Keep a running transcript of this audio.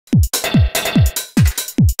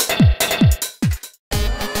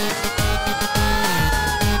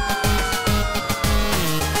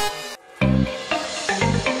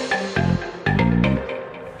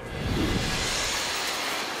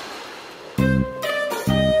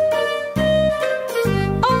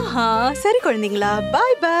சரி குழந்தைங்களா,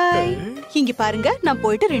 பாய் பாய். இங்க பாருங்க, நான்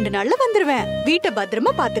போயிட்டு 2 நாள்ல வந்துருவேன். வீட்டை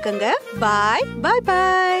பத்திரமா பாத்துக்கங்க. பாய் பாய்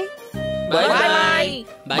பாய் பாய் பாய்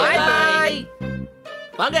பாய் பாய்.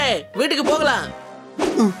 வாங்க வீட்டுக்கு போகலாம்.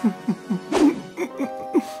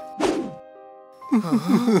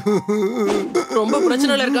 ரொம்ப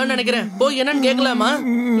பிரச்சனைல இருக்கான்னு நினைக்கிறேன். போய் என்னன்னு கேட்கலாமா?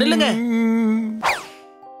 நில்லுங்க.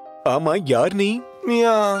 ஆமா, யார் நீ?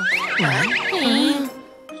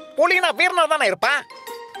 புலினா வீரனா தானே இருப்பா.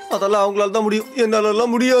 அதெல்லாம் அவங்களால தான் முடியும், என்னால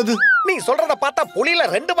முடியாது. நீ சொல்றத பார்த்தா புலியில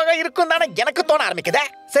 2 வகை இருக்கும் தானே எனக்கு தோண ஆரம்பிக்குதே.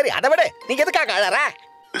 சரி, அதை விட நீ எதுக்காக அழற?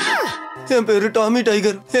 என் பேரு டாமி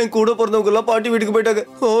டைகர். என் கூட பிறந்தவங்க எல்லாம் பாட்டி வீட்டுக்கு போயிட்டாங்க.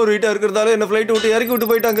 ரீட்டா இருக்கிறதால என்ன ஃபிளைட் விட்டு இறக்கி விட்டு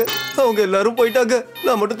போயிட்டாங்க. அவங்க எல்லாரும் போயிட்டாங்க.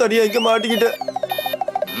 நான் மட்டும் தனியா இங்க மாட்டிக்கிட்டேன்.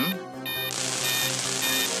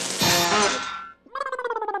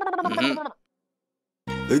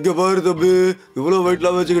 இங்க பாரு தம்பி, இவ்வளவு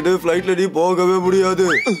வெயிட்லாம் வச்சுக்கிட்டு ஃபிளைட்ல நீ போகவே முடியாது.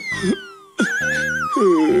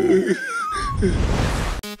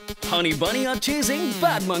 Honey Bunny are chasing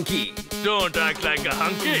bad monkey. Don't act like a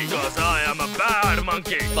hunky, cause I am a bad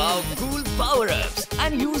monkey. Power cool power-ups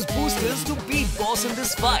and use boosters to beat boss in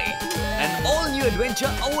this fight. An all-new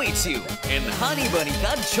adventure awaits you in Honey Bunny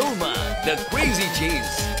ka Jholmaal, the crazy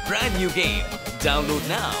chase. Brand new game. Download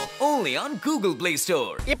now only on Google Play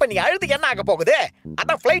Store. இப்ப நீ அழுது என்ன ஆக போகுது?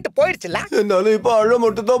 அதான் flight போயிடுச்சுல. என்னால இப்ப அழ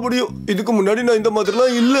மட்டும் தான் முடியும். இதுக்கு முன்னாடி நான் இந்த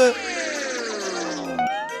மாதிரிலாம் இல்ல.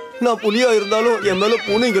 நான் புலியா இருந்தாலும் என் மேல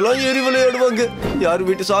பூனைங்கெல்லாம் ஏறி விளையாடுவாங்க. யார்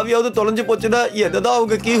வீட்டு சாவியாவது தொலைஞ்சு போச்சுன்னா எதான்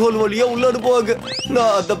அவங்க கீஹோல் வழியா உள்ள அனுப்புவாங்க.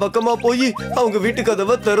 நான் அந்த பக்கமா போய் அவங்க வீட்டு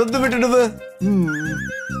கதவை திறந்து விட்டுடுவேன்.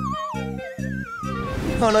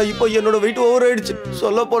 ஆனா இப்போ என்னோட வெயிட் ஓவர் ஆயிடுச்சு.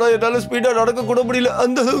 சொல்ல போனா என்னால ஸ்பீடா நடக்க கூட முடியல.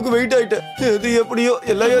 அந்த அளவுக்கு வெயிட் ஆயிட்டேன். எது எப்படியோ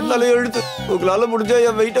எல்லாம் என் தலையெழுத்து. உங்களால முடிஞ்சா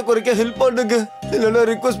என் வெயிட்டை குறைக்க ஹெல்ப் பண்ணுங்க. இல்லைன்னா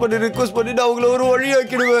ரிக்வெஸ்ட் பண்ணி நான் அவங்கள ஒரு வழி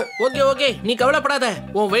ஆக்கிடுவேன். ஓகே ஓகே, நீ கவலைப்படாத.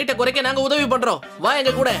 உன் வெயிட்டை குறைக்க நாங்க உதவி பண்றோம். வா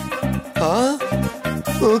எங்க கூட.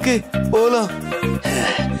 ஓகே, போலாம்.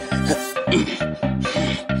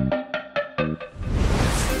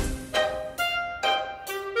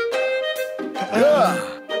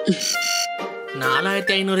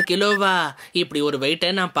 $4500 கிலோவா? இப்படி ஒரு வெயிட்டை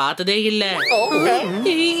நான் பார்த்ததே இல்ல.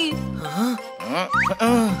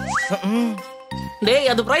 டேய்,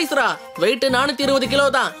 அது பிரைஸ்ரா. வெயிட் 420 கிலோ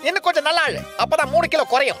தான். இன்னும் கொஞ்சம் நல்லா ஆளு, அப்பதான் 3 கிலோ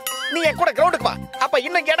குறையும். நீ என் கூட கிரவுண்டுக்கு வா. அப்ப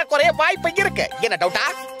இன்னும் எடை குறைய வாய்ப்பு இருக்கு. என்ன டவுட்டா?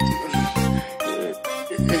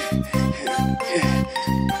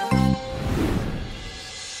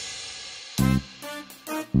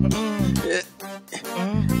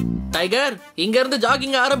 டைகர், இங்க இருந்து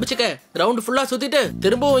ஜாகிங் ஆரம்பிச்சுக்க. கிரவுண்ட் ஃபுல்லா சுத்திட்டு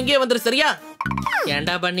திரும்பவும் இங்கே வந்துரு, சரியா?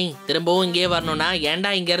 ஏண்டா பண்ணி, திரும்பவும் இங்கே வரணும்னா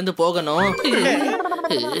ஏண்டா இங்க இருந்து போகணும்?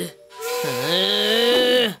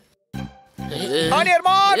 On your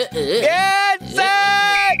mark, get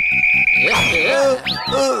set.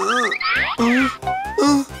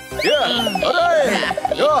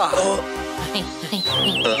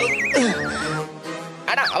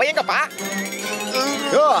 அடா, அவ எங்கப்பா?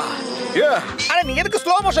 அட, நீ எதுக்கு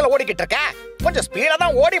ஸ்லோ மோஷன்ல ஓடிக்கிட்டு இருக்க? கொஞ்சம் ஸ்பீடா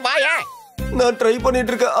தான் ஓடி வாயே. நான் ட்ரை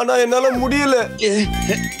பண்ணிட்டு இருக்கேன், ஆனா என்னால முடியல.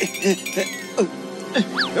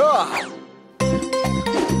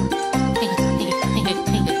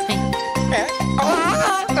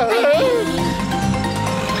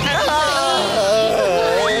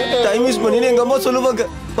 டைம் யூஸ் பண்ணி எங்க அம்மா சொல்லுவாங்க.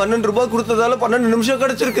 12 ரூபாய் கொடுத்ததால 12 நிமிஷம்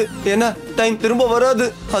கிடைச்சிருக்கு. ஏன்னா டைம் திரும்ப வராது.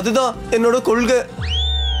 அதுதான் என்னோட கொள்கை.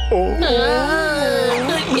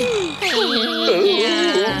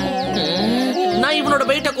 நான் இவனோட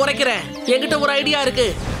வெயிட்டை குறைக்கிறேன். என்கிட்ட ஒரு ஐடியா இருக்கு.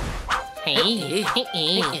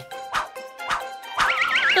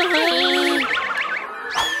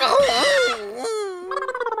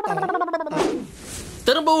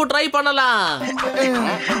 திரும்பவும் ட்ரை பண்ணலாம்.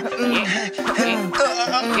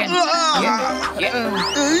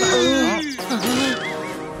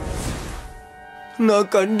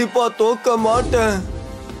 நான் கண்டிப்பா தோக்க மாட்டேன்.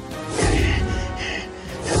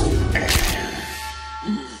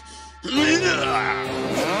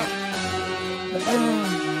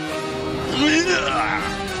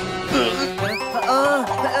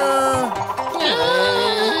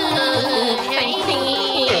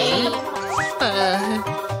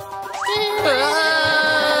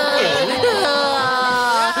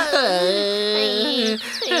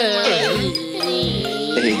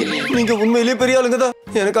 நீங்க உண்மையிலேயே பெரிய ஆளுங்க தான்.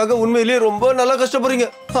 எனக்காக உண்மையிலேயே ரொம்ப நல்லா கஷ்டப்படுறீங்க.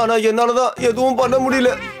 ஆனா என்னாலதான் எதுவும் பண்ண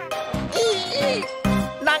முடியல.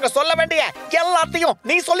 நாங்க சொல்ல வேண்டிய எல்லாத்தையும்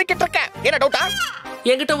நீ சொல்லிக்கிட்டு இருக்க. என்ன டவுட்டா?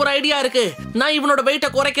 என்கிட்ட ஒரு ஐடியா இருக்கு. நான் இவனோட வெயிட்டை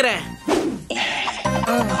குறைக்கிறேன்.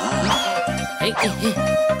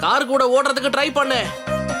 கார் கூட ஓடுறதுக்கு ட்ரை பண்ணு.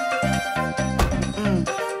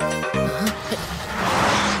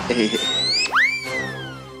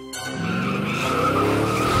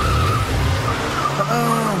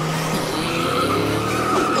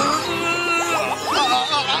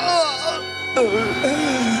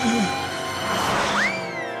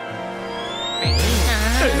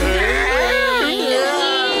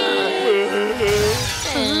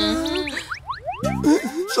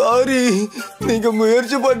 சாரி, நீங்க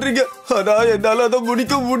முயற்சி பண்றீங்க, ஆனா என்னால அதை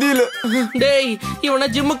முடிக்க முடியல. டேய், இவனை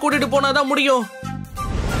ஜிம்முக்கு கூட்டிட்டு போனாதான் முடியும்.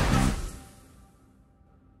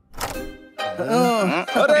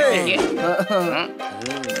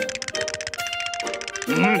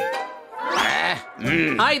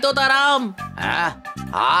 ஹாய் தோதாராம்.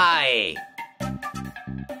 ஹாய்.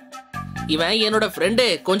 இவன் என்னோட ஃப்ரெண்டு,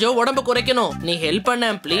 கொஞ்சம் உடம்பு குறைக்கணும், நீ ஹெல்ப்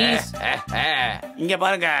பண்ண ப்ளீஸ். இங்க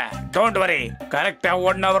பாருங்க, டோன்ட் வரி, கரெக்டா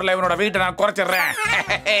 1 ஹவர்ல இவனோட வீட்டை நான் குறைச்சிடுறேன்.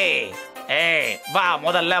 ஏய் வா,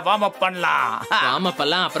 முதல்ல வார்ம் அப் பண்ணலாம். வார்ம் அப்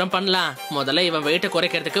எல்லாம் அப்புறம் பண்ணலாம், முதல்ல இவன் வெயிட்ட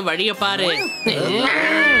குறைக்கிறதுக்கு வழிய பாரு.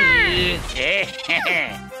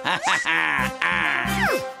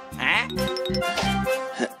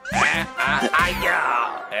 ஐயா,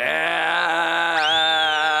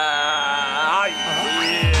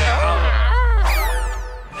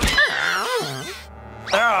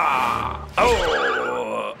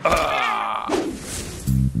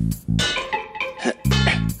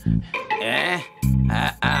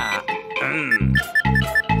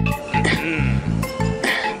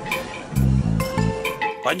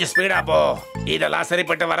 கொஞ்சம் ஸ்பீடா போ, இதெல்லாம்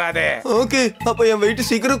சரிப்பட்டு வராது. ஓகே, அப்ப என் வெயிட்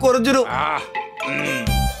சீக்கிரம் குறைஞ்சிரும்.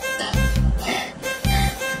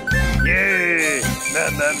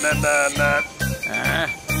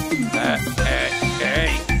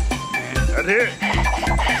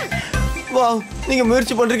 வா, நீங்க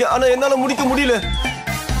முயற்சி பண்றீங்க, ஆனா என்னால முடிக்க முடியல.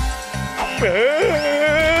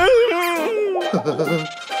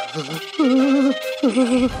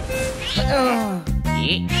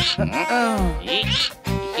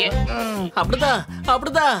 அப்படிதான்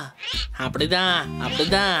அப்படிதான் அப்படிதான்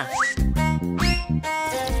அப்படிதான்.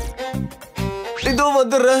 இதோ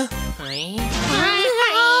வந்துடுறேன்.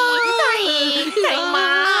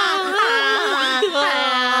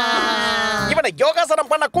 இவனை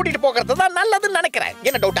யோகாசனம் பண்ண கூட்டிட்டு போகிறது தான் நல்லதுன்னு நினைக்கிறேன்.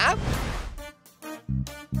 என்ன டவுட்டா?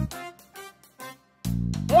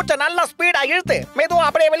 மூச்சை நல்லா ஸ்பீடா இழுத்து மெதுவா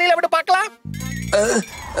அப்படியே வெளியில விட்டு பார்க்கலாம்.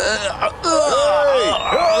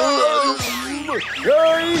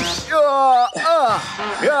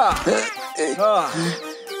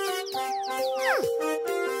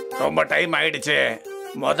 ரொம்ப டைம் ஆயிடுச்சு,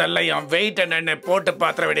 முதல்ல என் வெயிட் என்னன்னு போட்டு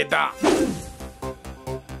பாத்திர வேண்டியதுதான்.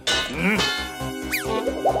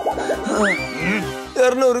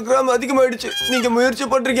 200 கிராம் அதிகமாயிடுச்சு. நீங்க முயற்சி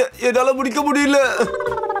பண்றீங்க, என்னால முடிக்க முடியல.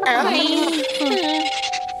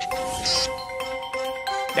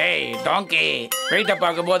 டேய் டாங்கி, வெயிட்ட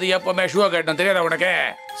பார்க்கும்போது எப்பவுமே ஷூ கட்டணும், தெரியாத உனக்கு?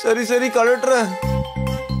 சரி சரி, கழட்டுறேன்.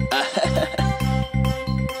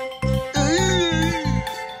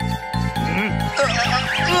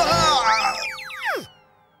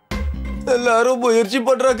 எல்லாரும் முயற்சி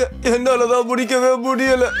பண்றாங்க, என்னாலதான் முடிக்கவே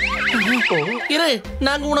முடியல. இரு,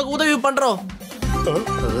 நாங்க உனக்கு உதவி பண்றோம்.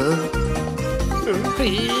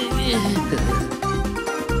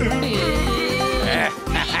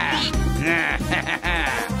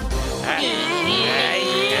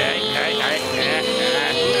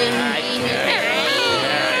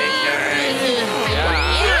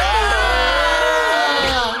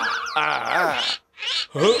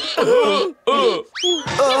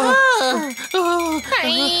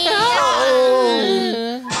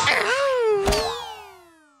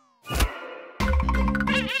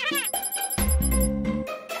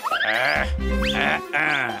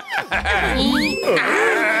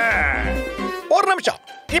 ஒரு நிமிஷம்,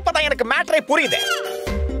 இப்பதான் எனக்கு மேட்டரே புரியுது.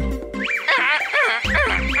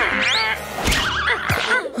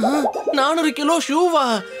 400 கிலோ ஷூவா?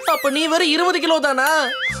 அப்ப நீ வேற 20 கிலோ தானா?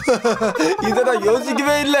 இத நான்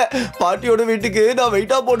யோசிக்கவே இல்ல. பாட்டியோட வீட்டுக்கு நான்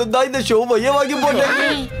வெயிட்டா போட்டுதான் இந்த ஷோவையே வாங்கி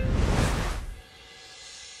போட்டேன்.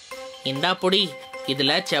 இந்தா பொடி,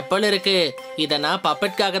 இதுல செப்பல் இருக்கு. இத நான்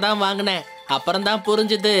பப்பட்காக தான் வாங்கினேன். அப்புறம் தான்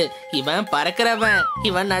புரிஞ்சது, இவன் பறக்கிறவன்,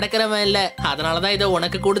 இவன் நடக்கிறவன் இல்ல. அதனாலதான் இதை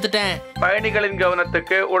உனக்கு கொடுத்துட்டேன். பயணிகளின்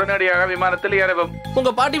கவனத்துக்கு உடனடியாக விமானத்தில் ஏறவும்.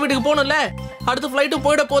 உங்க பாட்டி வீட்டுக்கு போகணும்ல, அடுத்த ஃபிளைட்டும்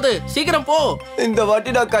போயிட போகுது, சீக்கிரம் போ. இந்த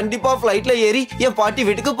வாட்டி நான் கண்டிப்பா ஃபிளைட்ல ஏறி என் பாட்டி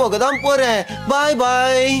வீட்டுக்கு போக தான் போறேன். பாய்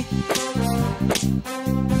பாய்.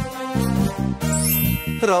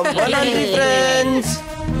 ரொம்ப நன்றி ஃப்ரெண்ட்ஸ்.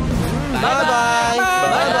 பாய் பாய்.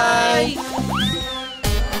 பாய் பாய்.